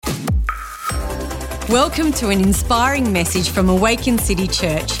Welcome to an inspiring message from Awaken City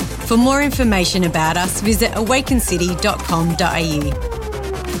Church. For more information about us, visit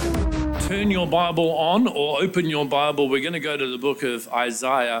awakencity.com.au. Turn your Bible on or open your Bible. We're going to go to the book of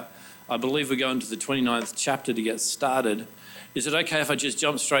Isaiah. I believe we're going to the 29th chapter to get started. Is it okay if I just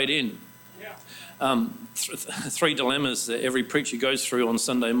jump straight in? Yeah. Three dilemmas that every preacher goes through on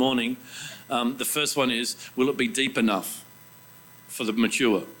Sunday morning. The first one is, will it be deep enough for the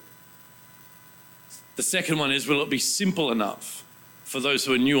mature? The second one is, will it be simple enough for those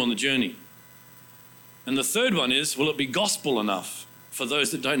who are new on the journey? And the third one is, will it be gospel enough for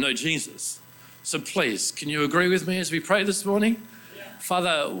those that don't know Jesus? So please, can you agree with me as we pray this morning? Yeah.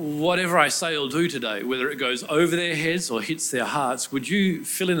 Father, whatever I say or do today, whether it goes over their heads or hits their hearts, would you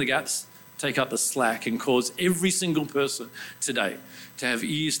fill in the gaps, take up the slack, and cause every single person today to have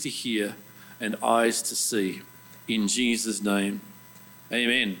ears to hear and eyes to see. In Jesus' name,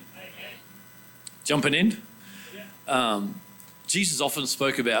 amen. Jumping in, Jesus often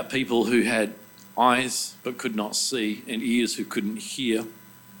spoke about people who had eyes but could not see and ears who couldn't hear.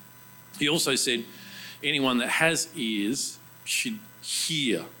 He also said anyone that has ears should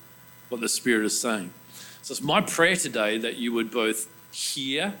hear what the Spirit is saying. So it's my prayer today that you would both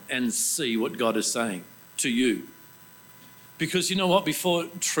hear and see what God is saying to you. Because you know what? Before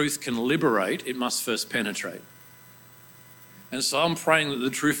truth can liberate, it must first penetrate. And so I'm praying that the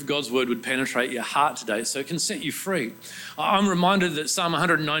truth of God's word would penetrate your heart today so it can set you free. I'm reminded that Psalm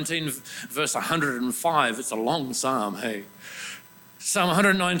 119 verse 105, it's a long psalm, hey. Psalm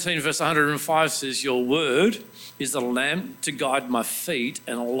 119 verse 105 says, your word is a lamp to guide my feet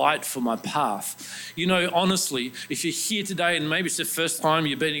and a light for my path. You know, honestly, if you're here today and maybe it's the first time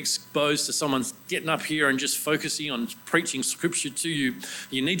you've been exposed to someone getting up here and just focusing on preaching scripture to you,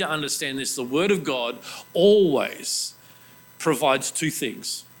 you need to understand this. The word of God always provides two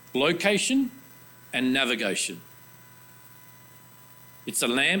things, location and navigation. It's a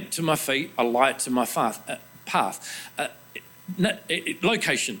lamp to my feet, a light to my path.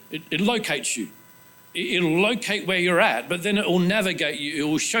 Location, it locates you. It'll locate where you're at, but then it will navigate you. It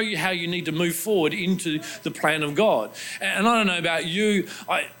will show you how you need to move forward into the plan of God. And I don't know about you,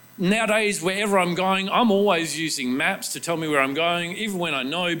 nowadays, wherever I'm going, I'm always using maps to tell me where I'm going, even when I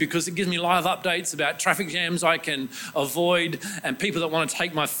know, because it gives me live updates about traffic jams I can avoid and people that want to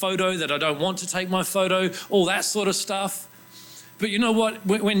take my photo that I don't want to take my photo, all that sort of stuff. But you know what?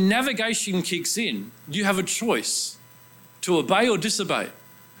 When navigation kicks in, you have a choice to obey or disobey.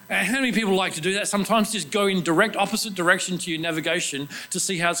 And how many people like to do that? Sometimes just go in direct opposite direction to your navigation to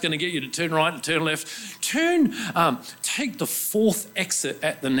see how it's going to get you to turn right and turn left. Take the fourth exit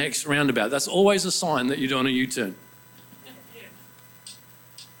at the next roundabout. That's always a sign that you're doing a U-turn.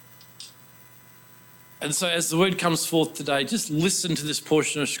 And so as the word comes forth today, just listen to this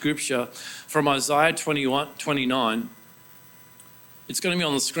portion of scripture from Isaiah 29. It's going to be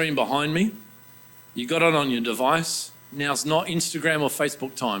on the screen behind me. You got it on your device. Now it's not Instagram or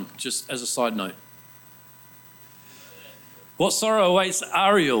Facebook time, just as a side note. What sorrow awaits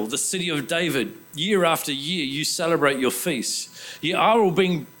Ariel, the city of David? Year after year you celebrate your feasts. Ye are will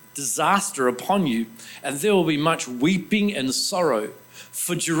bring disaster upon you, and there will be much weeping and sorrow.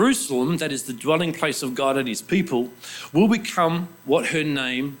 For Jerusalem, that is the dwelling place of God and his people, will become what her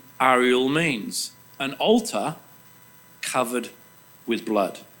name Ariel means, an altar covered with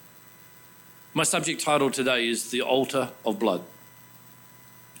blood. My subject title today is The Altar of Blood.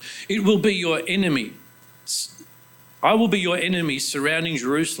 It will be your enemy. I will be your enemy surrounding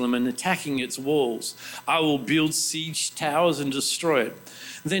Jerusalem and attacking its walls. I will build siege towers and destroy it.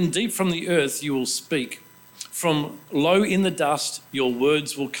 Then deep from the earth you will speak. From low in the dust your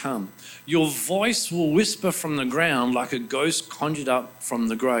words will come. Your voice will whisper from the ground like a ghost conjured up from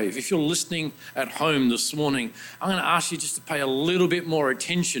the grave. If you're listening at home this morning, I'm going to ask you just to pay a little bit more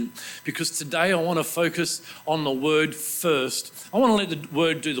attention, because today I want to focus on the word first. I want to let the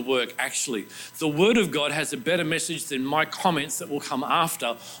word do the work, actually. The word of God has a better message than my comments that will come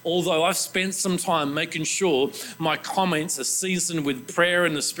after, although I've spent some time making sure my comments are seasoned with prayer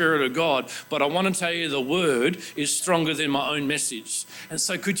and the Spirit of God. But I want to tell you the word is stronger than my own message. And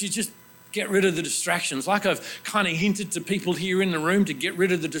so could you just get rid of the distractions? Like I've kind of hinted to people here in the room to get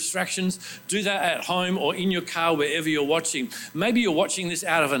rid of the distractions. Do that at home or in your car, wherever you're watching. Maybe you're watching this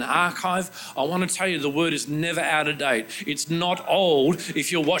out of an archive. I want to tell you the word is never out of date. It's not old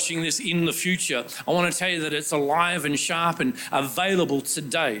if you're watching this in the future. I want to tell you that it's alive and sharp and available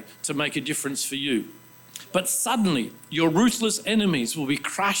today to make a difference for you. But suddenly, your ruthless enemies will be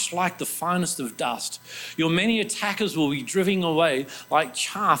crushed like the finest of dust. Your many attackers will be driven away like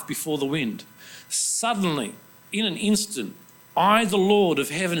chaff before the wind. Suddenly, in an instant, I, the Lord of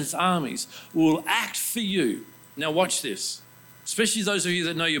heaven's armies, will act for you. Now watch this, especially those of you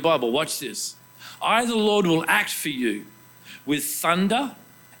that know your Bible, watch this. I, the Lord, will act for you with thunder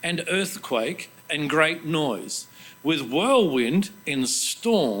and earthquake and great noise, with whirlwind and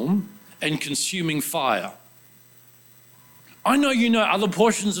storm and consuming fire. I know you know other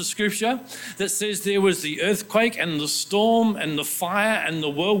portions of scripture that says there was the earthquake and the storm and the fire and the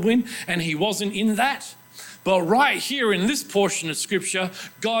whirlwind, and he wasn't in that. But right here in this portion of scripture,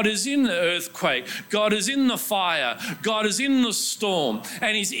 God is in the earthquake, God is in the fire, God is in the storm,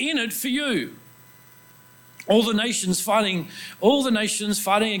 and he's in it for you. All the nations fighting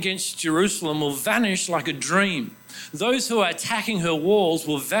against Jerusalem will vanish like a dream. Those who are attacking her walls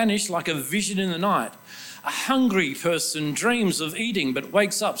will vanish like a vision in the night. A hungry person dreams of eating but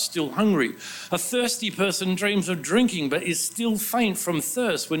wakes up still hungry. A thirsty person dreams of drinking but is still faint from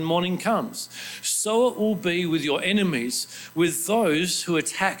thirst when morning comes. So it will be with your enemies, with those who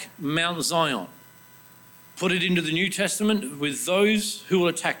attack Mount Zion. Put it into the New Testament, with those who will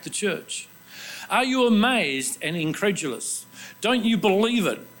attack the church. Are you amazed and incredulous? Don't you believe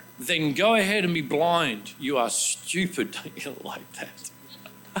it? Then go ahead and be blind. You are stupid. Don't you like that?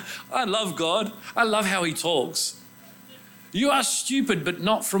 I love God. I love how he talks. You are stupid, but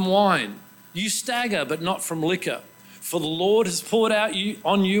not from wine. You stagger, but not from liquor. For the Lord has poured out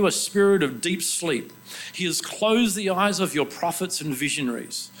on you a spirit of deep sleep. He has closed the eyes of your prophets and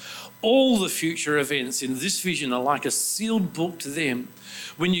visionaries. All the future events in this vision are like a sealed book to them.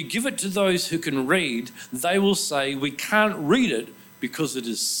 When you give it to those who can read, they will say, we can't read it because it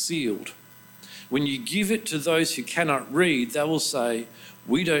is sealed. When you give it to those who cannot read, they will say,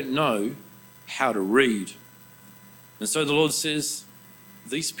 we don't know how to read. And so the Lord says,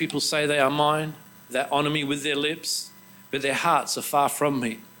 these people say they are mine, they honour me with their lips, but their hearts are far from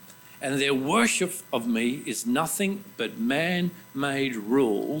me. And their worship of me is nothing but man-made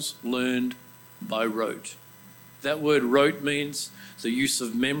rules learned by rote. That word rote means the use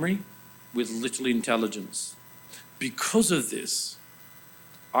of memory with little intelligence. Because of this,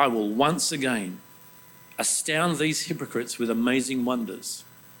 I will once again astound these hypocrites with amazing wonders.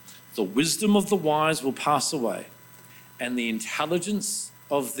 The wisdom of the wise will pass away, and the intelligence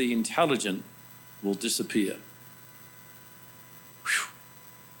of the intelligent will disappear. Whew.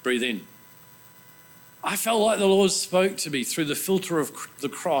 Breathe in. I felt like the Lord spoke to me through the filter of the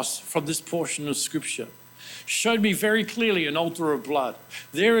cross from this portion of scripture. Showed me very clearly an altar of blood.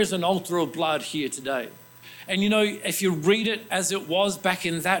 There is an altar of blood here today. And you know, if you read it as it was back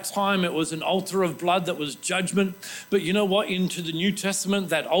in that time, it was an altar of blood that was judgment. But you know what? Into the New Testament,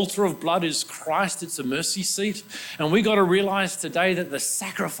 that altar of blood is Christ. It's a mercy seat. And we got to realize today that the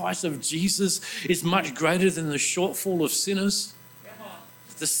sacrifice of Jesus is much greater than the shortfall of sinners.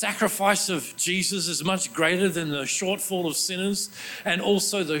 The sacrifice of Jesus is much greater than the shortfall of sinners and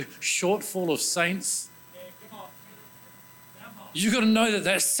also the shortfall of saints. You got to know that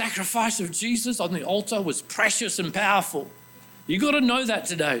that sacrifice of Jesus on the altar was precious and powerful. You got to know that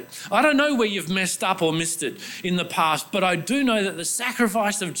today. I don't know where you've messed up or missed it in the past, but I do know that the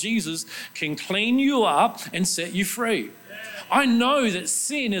sacrifice of Jesus can clean you up and set you free. I know that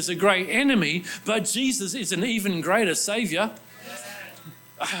sin is a great enemy, but Jesus is an even greater savior.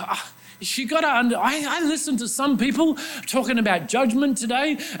 You got to I listen to some people talking about judgment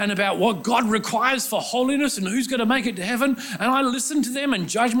today and about what God requires for holiness and who's going to make it to heaven. And I listen to them and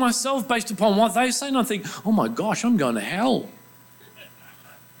judge myself based upon what they say. And I think, oh my gosh, I'm going to hell.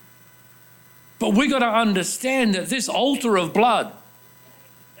 But we got to understand that this altar of blood,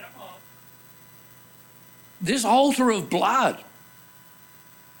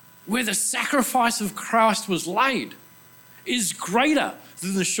 where the sacrifice of Christ was laid, is greater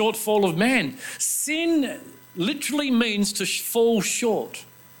than the shortfall of man. Sin literally means to fall short.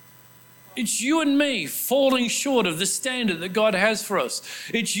 It's you and me falling short of the standard that God has for us.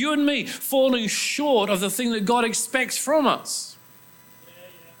 It's you and me falling short of the thing that God expects from us.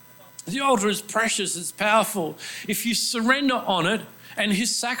 The altar is precious, it's powerful. If you surrender on it and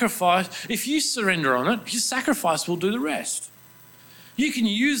his sacrifice, if you surrender on it, his sacrifice will do the rest. You can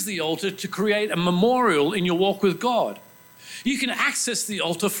use the altar to create a memorial in your walk with God. You can access the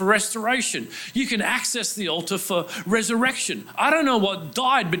altar for restoration. You can access the altar for resurrection. I don't know what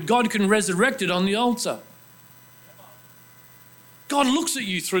died, but God can resurrect it on the altar. God looks at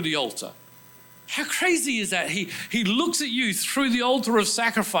you through the altar. How crazy is that? He looks at you through the altar of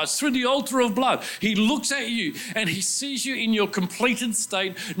sacrifice, through the altar of blood. He looks at you and he sees you in your completed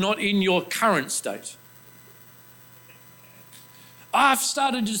state, not in your current state. I've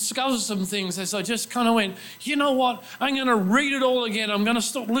started to discover some things as I just kind of went, you know what? I'm going to read it all again. I'm going to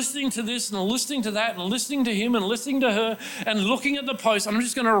stop listening to this and listening to that and listening to him and listening to her and looking at the post. I'm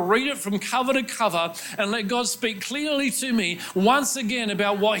just going to read it from cover to cover and let God speak clearly to me once again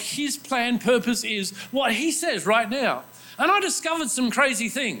about what his plan, purpose is, what he says right now. And I discovered some crazy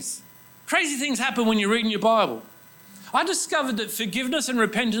things. Crazy things happen when you're reading your Bible. I discovered that forgiveness and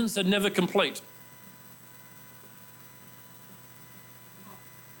repentance are never complete.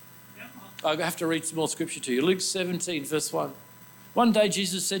 I have to read some more scripture to you. Luke 17, verse 1. One day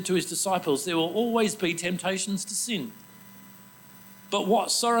Jesus said to his disciples, there will always be temptations to sin. But what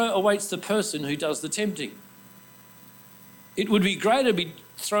sorrow awaits the person who does the tempting? It would be greater to be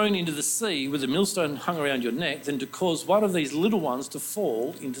thrown into the sea with a millstone hung around your neck than to cause one of these little ones to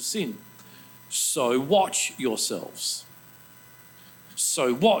fall into sin. So watch yourselves.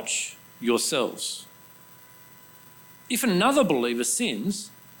 So watch yourselves. If another believer sins,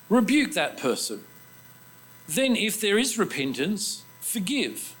 rebuke that person. Then if there is repentance,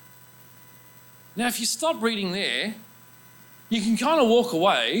 forgive. Now, if you stop reading there, you can kind of walk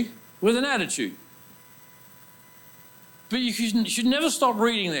away with an attitude. But you should never stop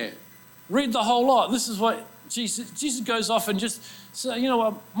reading there. Read the whole lot. This is what Jesus goes off and just say, you know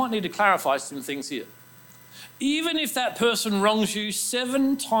what, I might need to clarify some things here. Even if that person wrongs you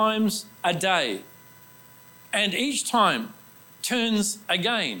 7 times a day, and each time turns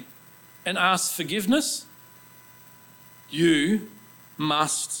again and asks forgiveness, you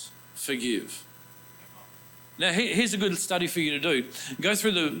must forgive. Now, here's a good study for you to do. Go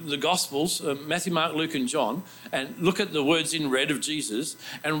through the Gospels, Matthew, Mark, Luke and John, and look at the words in red of Jesus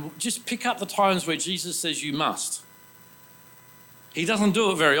and just pick up the times where Jesus says you must. He doesn't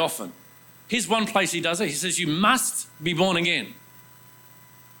do it very often. Here's one place he does it. He says you must be born again.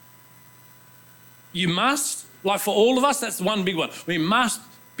 You must, like for all of us, that's one big one. We must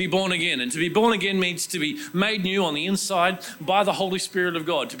be born again. And to be born again means to be made new on the inside by the Holy Spirit of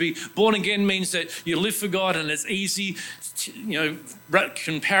God. To be born again means that you live for God and it's easy,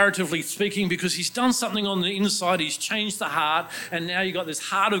 comparatively speaking, because he's done something on the inside. He's changed the heart, and now you've got this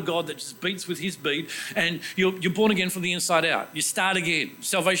heart of God that just beats with his beat, and you're born again from the inside out. You start again.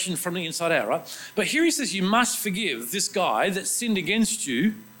 Salvation from the inside out, right? But here he says you must forgive this guy that sinned against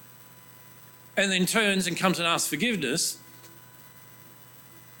you and then turns and comes and asks forgiveness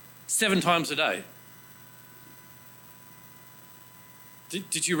 7 times a day.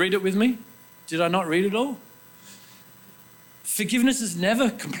 Did you read it with me? Did I not read it all? Forgiveness is never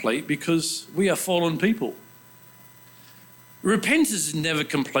complete because we are fallen people. Repentance is never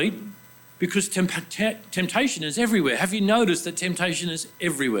complete because temptation is everywhere. Have you noticed that temptation is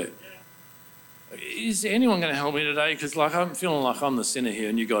everywhere? Is anyone going to help me today? Because I'm feeling like I'm the sinner here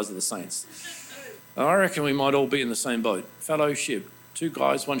and you guys are the saints. I reckon we might all be in the same boat. Fellowship. 2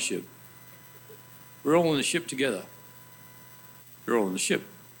 guys, 1 ship. We're all in the ship together. We're all in the ship.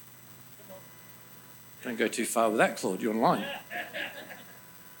 Don't go too far with that, Claude. You're online.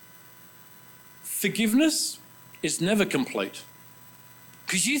 Forgiveness is never complete.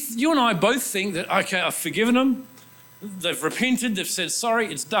 Because you and I both think that, okay, I've forgiven them, they've repented, they've said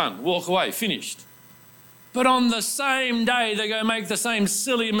sorry, it's done, walk away, finished. But on the same day, they go make the same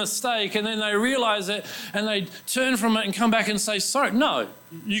silly mistake and then they realise it and they turn from it and come back and say, sorry, no,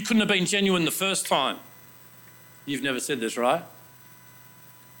 you couldn't have been genuine the first time. You've never said this, right?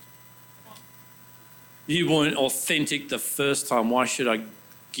 You weren't authentic the first time. Why should I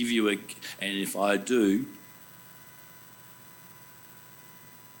give you and if I do?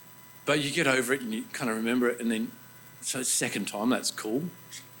 But you get over it and you kind of remember it and then, so second time, that's cool.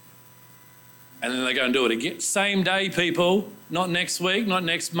 And then they go and do it again. Same day, people. Not next week, not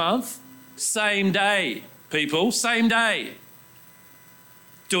next month. Same day, people. Same day.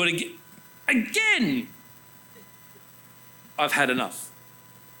 Do it again. Again! I've had enough.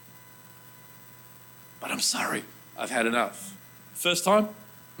 But I'm sorry. I've had enough. First time?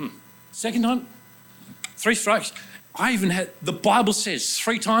 Second time? 3 strikes. I even had, the Bible says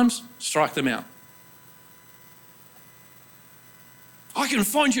 3 times, strike them out. I can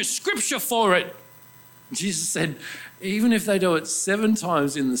find you scripture for it. Jesus said, even if they do it 7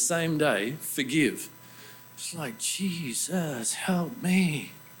 times in the same day, forgive. It's like, Jesus, help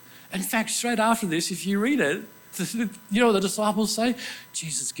me. In fact, straight after this, if you read it, you know what the disciples say?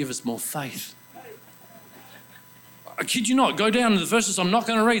 Jesus, give us more faith. I kid you not, go down to the verses I'm not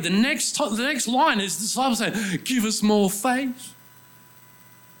going to read. The next line is the disciples saying, give us more faith.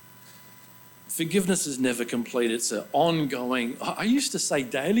 Forgiveness is never complete. It's an ongoing, I used to say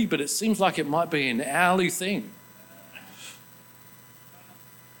daily, but it seems like it might be an hourly thing.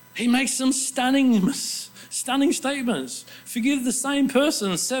 He makes some stunning statements. Forgive the same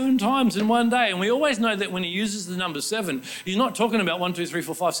person 7 times in one day. And we always know that when he uses the number 7, he's not talking about 1, 2, 3,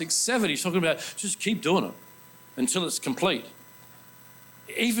 4, 5, 6, 7. He's talking about just keep doing it until it's complete.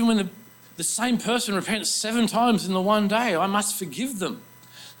 Even when the same person repents 7 times in the one day, I must forgive them.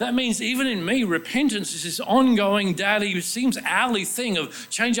 That means even in me, repentance is this ongoing, daily, it seems hourly thing of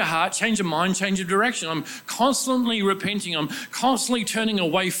change of heart, change of mind, change of direction. I'm constantly repenting. I'm constantly turning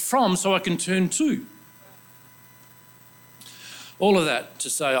away from so I can turn to. All of that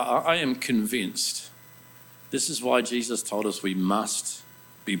to say I am convinced this is why Jesus told us we must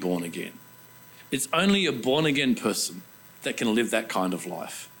be born again. It's only a born again person that can live that kind of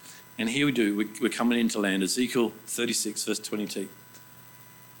life. And here we do, we're coming into land. Ezekiel 36 verse 22.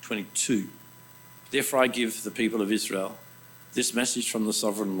 Therefore I give the people of Israel this message from the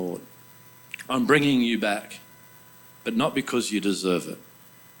sovereign Lord. I'm bringing you back, but not because you deserve it.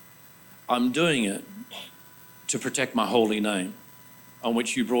 I'm doing it to protect my holy name, on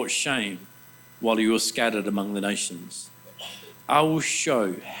which you brought shame while you were scattered among the nations. I will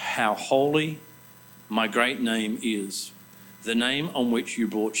show how holy my great name is, the name on which you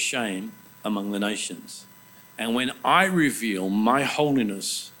brought shame among the nations. And when I reveal my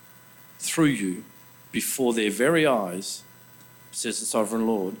holiness through you before their very eyes, says the sovereign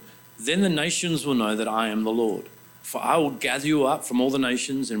Lord, then the nations will know that I am the Lord. For I will gather you up from all the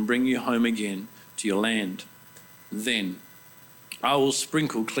nations and bring you home again to your land. Then I will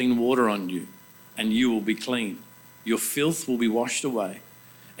sprinkle clean water on you, and you will be clean. Your filth will be washed away,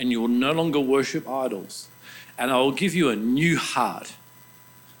 and you will no longer worship idols. And I will give you a new heart.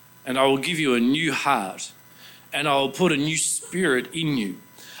 And I will give you a new heart. And I will put a new spirit in you.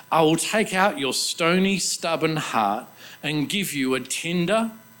 I will take out your stony, stubborn heart and give you a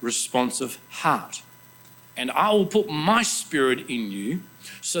tender, responsive heart. And I will put my spirit in you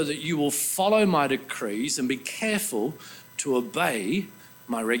so that you will follow my decrees and be careful to obey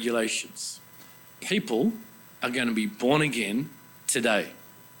my regulations. People are going to be born again today.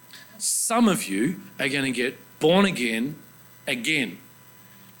 Some of you are going to get born again.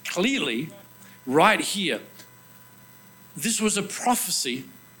 Clearly, right here, this was a prophecy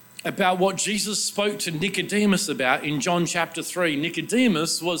about what Jesus spoke to Nicodemus about in John chapter 3.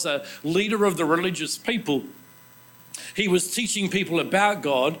 Nicodemus was a leader of the religious people. He was teaching people about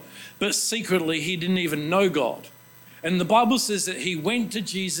God, but secretly he didn't even know God. And the Bible says that he went to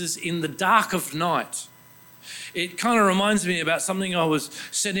Jesus in the dark of night. It kind of reminds me about something I was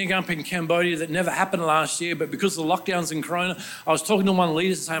setting up in Cambodia that never happened last year, but because of the lockdowns and Corona, I was talking to one of the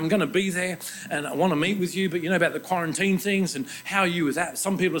leaders and saying, I'm going to be there and I want to meet with you, but you know about the quarantine things and how are you with that?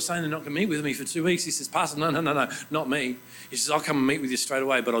 Some people are saying they're not going to meet with me for 2 weeks. He says, Pastor, no, not me. He says, I'll come and meet with you straight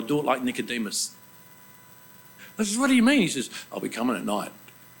away, but I'll do it like Nicodemus. I says, what do you mean? He says, I'll be coming at night.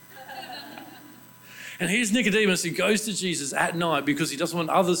 And here's Nicodemus who goes to Jesus at night because he doesn't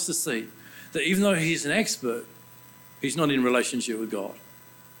want others to see that even though he's an expert, he's not in relationship with God.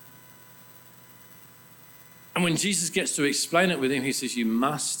 And when Jesus gets to explain it with him, he says, you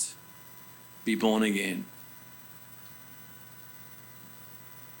must be born again.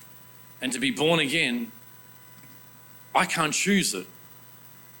 And to be born again, I can't choose it.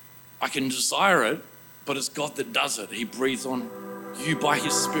 I can desire it, but it's God that does it. He breathes on you by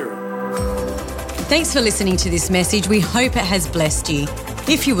his Spirit. Thanks for listening to this message. We hope it has blessed you.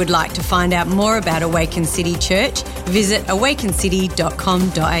 If you would like to find out more about Awaken City Church, visit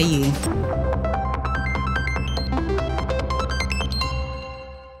awakencity.com.au.